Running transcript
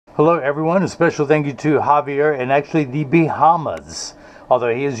Hello everyone, a special thank you to Javear and actually the Bahamas.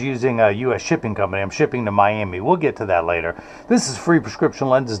 Although he is using a U.S. shipping company, I'm shipping to Miami. We'll get to that later. This is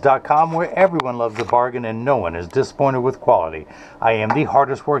freeprescriptionlenses.com, where everyone loves a bargain and no one is disappointed with quality. I am the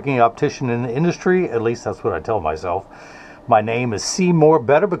hardest working optician in the industry, at least that's what I tell myself. My name is See More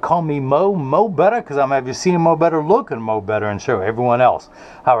Better, but call me Mo Better, because I'm having you see Mo Better, looking Mo Better, and show everyone else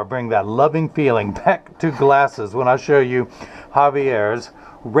how I bring that loving feeling back to glasses when I show you Javier's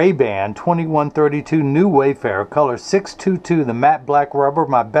RayBan 2132 New Wayfarer color 622, the matte black rubber,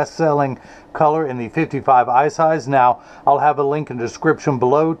 my best-selling color in the 55 eye size. Now, I'll have a link in the description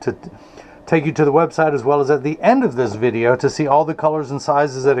below to take you to the website, as well as at the end of this video to see all the colors and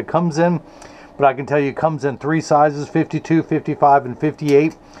sizes that it comes in. But I can tell you it comes in 3 sizes, 52, 55, and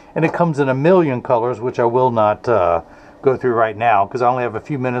 58. And it comes in a million colors, which I will not go through right now because I only have a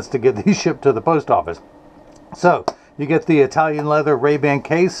few minutes to get these shipped to the post office. So, you get the Italian leather RayBan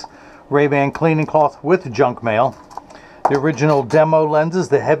case, RayBan cleaning cloth with junk mail, the original demo lenses,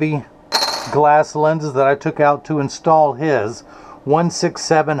 the heavy glass lenses that I took out to install his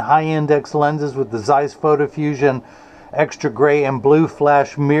 167 high index lenses with the Zeiss Photofusion Extra gray and blue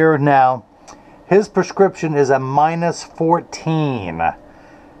flash mirror. Now, his prescription is a -14.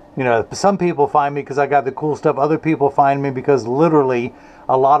 You know, some people find me because I got the cool stuff. Other people find me because literally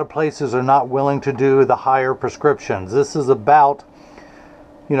a lot of places are not willing to do the higher prescriptions. This is about,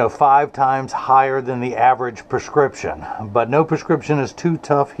 5 times higher than the average prescription. But no prescription is too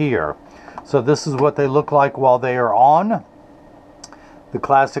tough here. So this is what they look like while they are on. The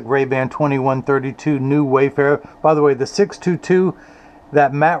classic RayBan 2132 New Wayfarer. By the way, the 622,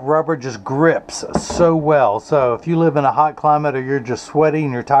 that matte rubber just grips so well. So if you live in a hot climate or you're just sweaty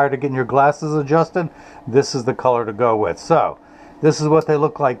and you're tired of getting your glasses adjusted, this is the color to go with. So this is what they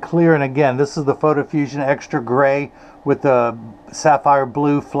look like clear. And again, this is the Photofusion Extra gray with the sapphire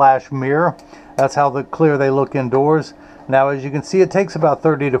blue flash mirror. That's how clear they look indoors. Now, as you can see, it takes about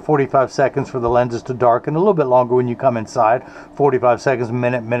 30 to 45 seconds for the lenses to darken. A little bit longer when you come inside. 45 seconds,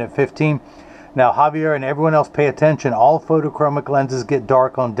 minute 15. Now, Javier and everyone else, pay attention. All photochromic lenses get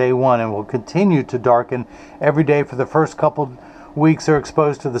dark on day 1 and will continue to darken every day for the first couple weeks they're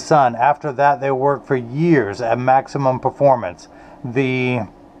exposed to the sun. After that, they work for years at maximum performance. Hang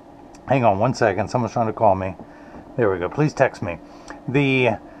on one second, someone's trying to call me. There we go, please text me.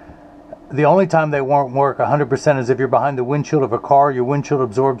 The only time they won't work 100% is if you're behind the windshield of a car. Your windshield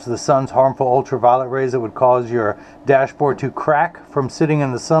absorbs the sun's harmful ultraviolet rays that would cause your dashboard to crack from sitting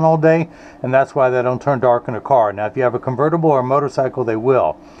in the sun all day, and that's why they don't turn dark in a car. Now, if you have a convertible or a motorcycle, they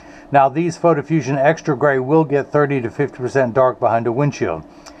will. Now, these Photofusion Extra Gray will get 30 to 50% dark behind a windshield.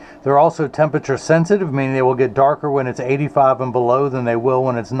 They're also temperature sensitive, meaning they will get darker when it's 85 and below than they will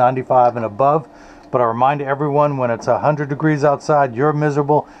when it's 95 and above. But I remind everyone, when it's 100 degrees outside, you're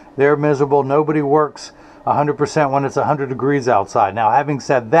miserable, they're miserable. Nobody works 100% when it's 100 degrees outside. Now, having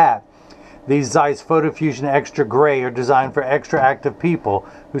said that, these Zeiss Photofusion Extra Gray are designed for extra active people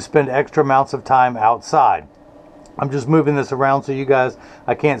who spend extra amounts of time outside. I'm just moving this around so you guys,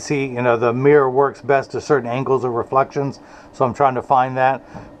 I can't see, the mirror works best to certain angles or reflections, so I'm trying to find that.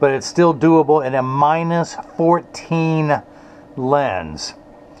 But it's still doable in a -14 lens.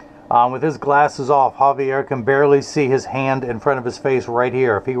 With his glasses off, Javier can barely see his hand in front of his face right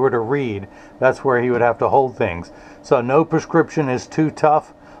here. If he were to read, that's where he would have to hold things. So no prescription is too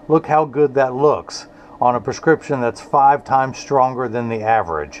tough. Look how good that looks on a prescription that's 5 times stronger than the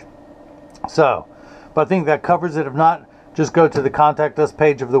average. So, but I think that covers it. If not, just go to the contact us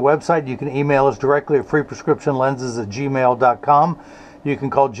page of the website. You can email us directly at freeprescriptionlenses@gmail.com. You can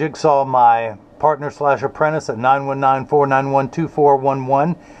call Jigsaw, my partner/apprentice, at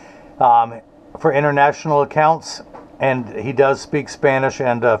 919-491-2411. For international accounts, and he does speak Spanish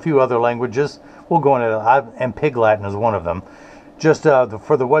and a few other languages. We'll go into that, and Pig Latin is one of them. Just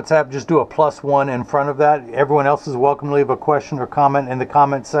for the WhatsApp, just do a +1 in front of that. Everyone else is welcome to leave a question or comment in the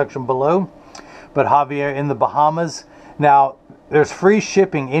comment section below. But Javier in the Bahamas. Now, there's free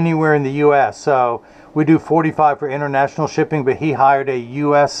shipping anywhere in the U.S., so we do $45 for international shipping, but he hired a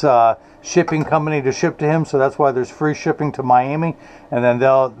U.S. Shipping company to ship to him, so that's why there's free shipping to Miami, and then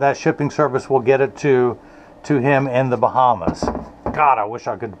that shipping service will get it to him in the Bahamas. God, I wish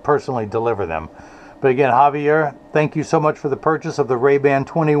I could personally deliver them. But again, Javier, thank you so much for the purchase of the RayBan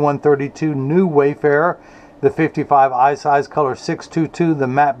 2132 New Wayfarer, the 55 eye size, color 622, the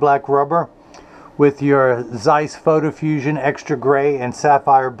matte black rubber with your Zeiss Photofusion Extra Gray and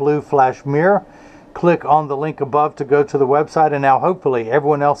Sapphire Blue flash mirror. Click on the link above to go to the website, and now hopefully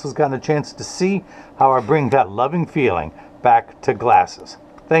everyone else has gotten a chance to see how I bring that loving feeling back to glasses.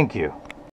 Thank you.